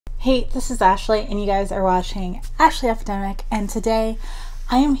Hey, this is Ashley, and you guys are watching Ashley Epidemic, and today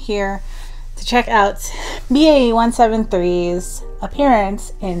I am here to check out BAE173's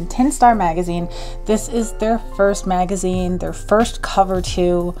appearance in Tenstar magazine. This is their first magazine, their first cover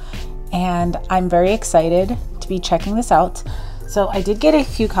too, and I'm very excited to be checking this out. So I did get a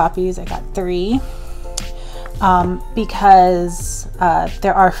few copies. I got 3 because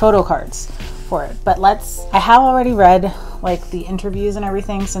there are photo cards for it. But I have already read like the interviews and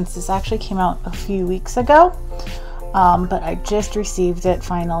everything since this actually came out a few weeks ago. But I just received it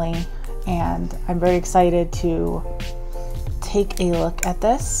finally, and I'm very excited to take a look at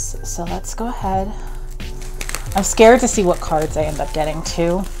this. So let's go ahead. I'm scared to see what cards I end up getting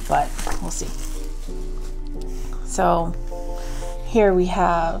too, but we'll see. So here we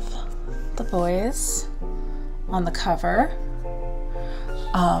have the boys on the cover.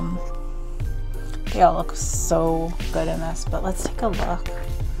 They all look so good in this, but let's take a look.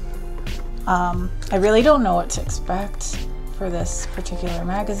 I really don't know what to expect for this particular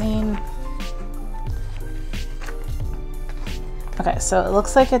magazine. Okay, so it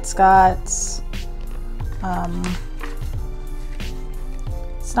looks like it's got, it's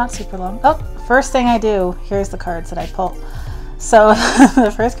not super long. Oh, first thing I do, here's the cards that I pull. So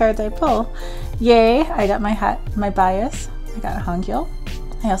the first cards I pull, yay, I got my hat, my bias. I got a Hangul.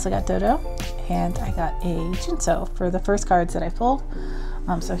 I also got Dodo, and I got a Junso for the first cards that I pulled.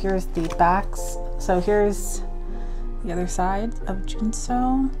 So here's the backs. So here's the other side of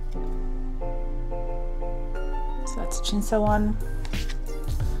Junso. So that's Junso 1.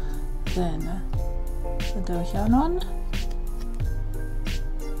 Then the Dohyonon.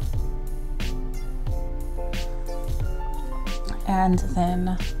 And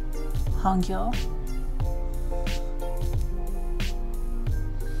then Hangul.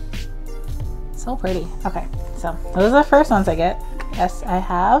 So pretty. Okay, so those are the first ones I get. Yes, I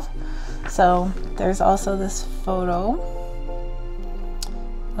have. So there's also this photo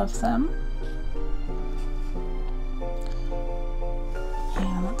of them.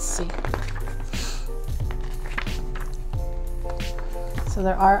 And let's see. So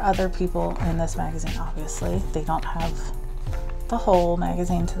there are other people in this magazine, obviously. They don't have the whole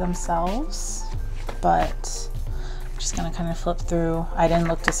magazine to themselves, but I'm just gonna kind of flip through. I didn't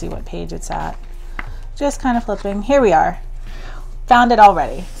look to see what page it's at. Just kind of flipping. Here we are. Found it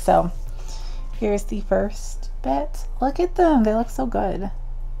already. So here's the first bit. Look at them. They look so good.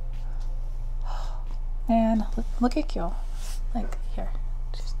 And look at you. Like here.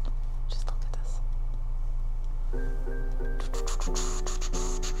 Just look at this.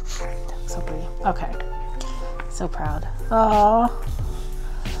 They look so pretty. Okay. So proud. Oh.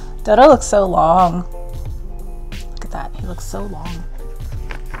 Dodo looks so long. Look at that. He looks so long.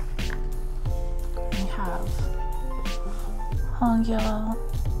 We have Hangul.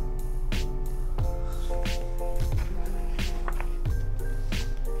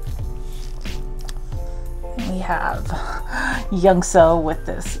 We have Youngso with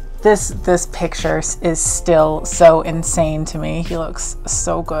this. This picture is still so insane to me. He looks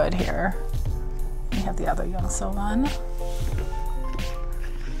so good here. We have the other Youngso one.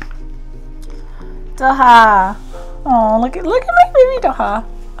 Doha. Oh, look at my baby Doha.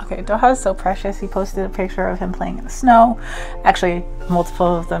 Okay, Doha is so precious. He posted a picture of him playing in the snow. Actually,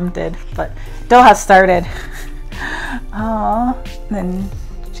 multiple of them did, but Doha started. Oh, then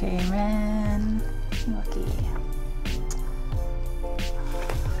Jamin, Mookie.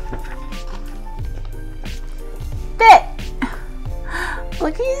 Bit.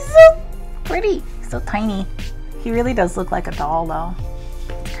 Look, he's so pretty. He's so tiny. He really does look like a doll, though.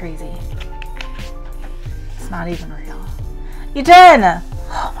 It's crazy. It's not even real. Yoojun!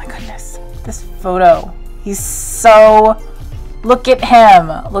 Oh my goodness, this photo. He's so, look at him.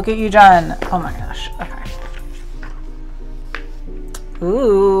 Look at Yoojun. Oh my gosh, okay.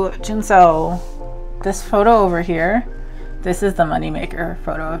 Ooh, Junso. This photo over here, this is the moneymaker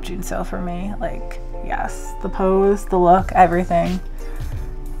photo of Junso for me. Like, yes, the pose, the look, everything.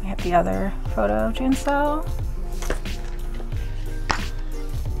 We have the other photo of Junso.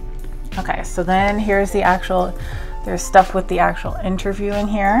 Okay, so then here's the actual, there's stuff with the actual interview in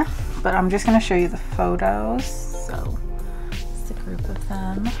here, but I'm just going to show you the photos. So it's a group of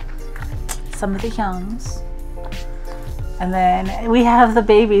them, some of the youngs, and then we have the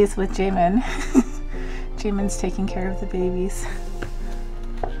babies with Jamin. Jamin's taking care of the babies.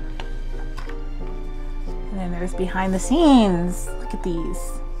 And then there's behind the scenes. Look at these.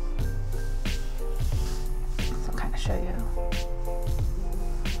 So I'll kind of show you.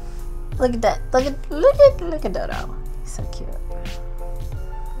 Look at that. Look at Dodo. He's so cute.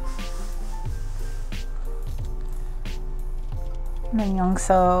 And then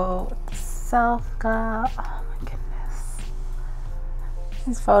Youngso, Selfka. Oh my goodness.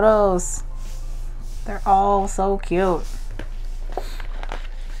 These photos, they're all so cute.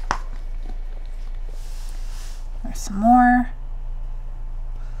 There's some more.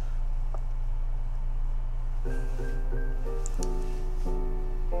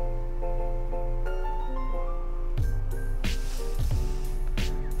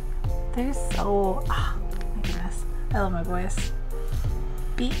 They're so, oh my goodness. I love my boys.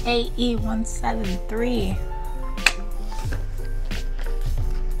 BAE173.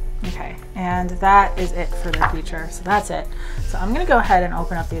 Okay, and that is it for the feature. So that's it. So I'm gonna go ahead and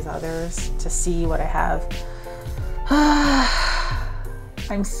open up these others to see what I have.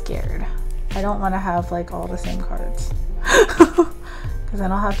 I'm scared. I don't want to have like all the same cards because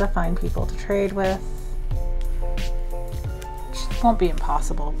then I'll have to find people to trade with. Which won't be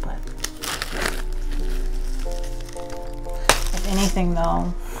impossible, but if anything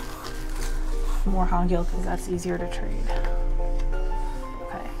though, more Hangul because that's easier to trade.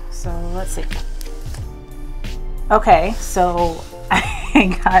 Okay, so let's see. Okay, so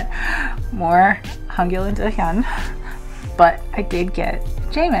I got more Hangul into Hyun, but I did get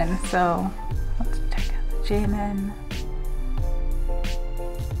Jaemin, so let's check out Jaemin.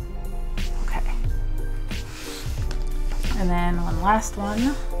 Okay. And then one last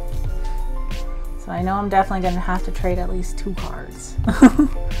one. So I know I'm definitely going to have to trade at least 2 cards.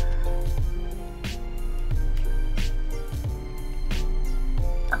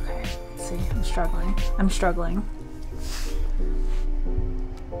 Okay, let's see. I'm struggling.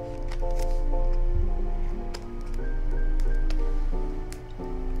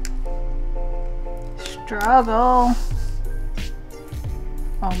 Struggle.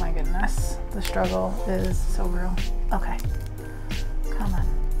 Oh my goodness. The struggle is so real. Okay. Come on.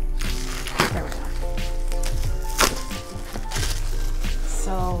 There we go.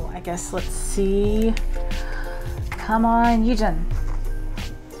 So I guess let's see. Come on, Yoojun.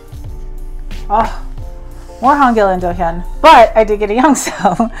 Oh, more Hangul and Dohyun, but I did get a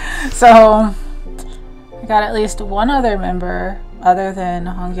Youngso. So I got at least one other member other than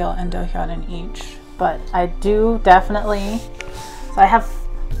Hangul and Dohyun in each. But I do definitely, so I have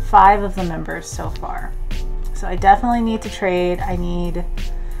 5 of the members so far. So I definitely need to trade. I'm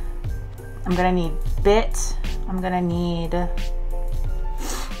gonna need Bit. I'm gonna need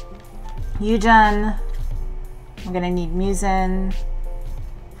Yoojun. I'm gonna need Muzin.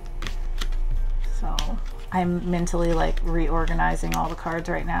 So I'm mentally like reorganizing all the cards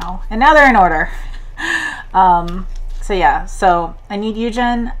right now. And now they're in order. So yeah, so I need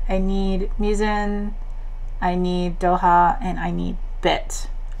Yoojun, I need Muzin, I need Doha, and I need Bit.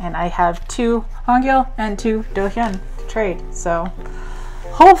 And I have 2 Hangul and 2 Dohyun to trade. So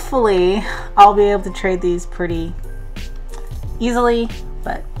hopefully I'll be able to trade these pretty easily.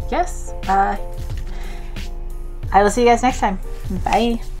 But yes, I will see you guys next time. Bye.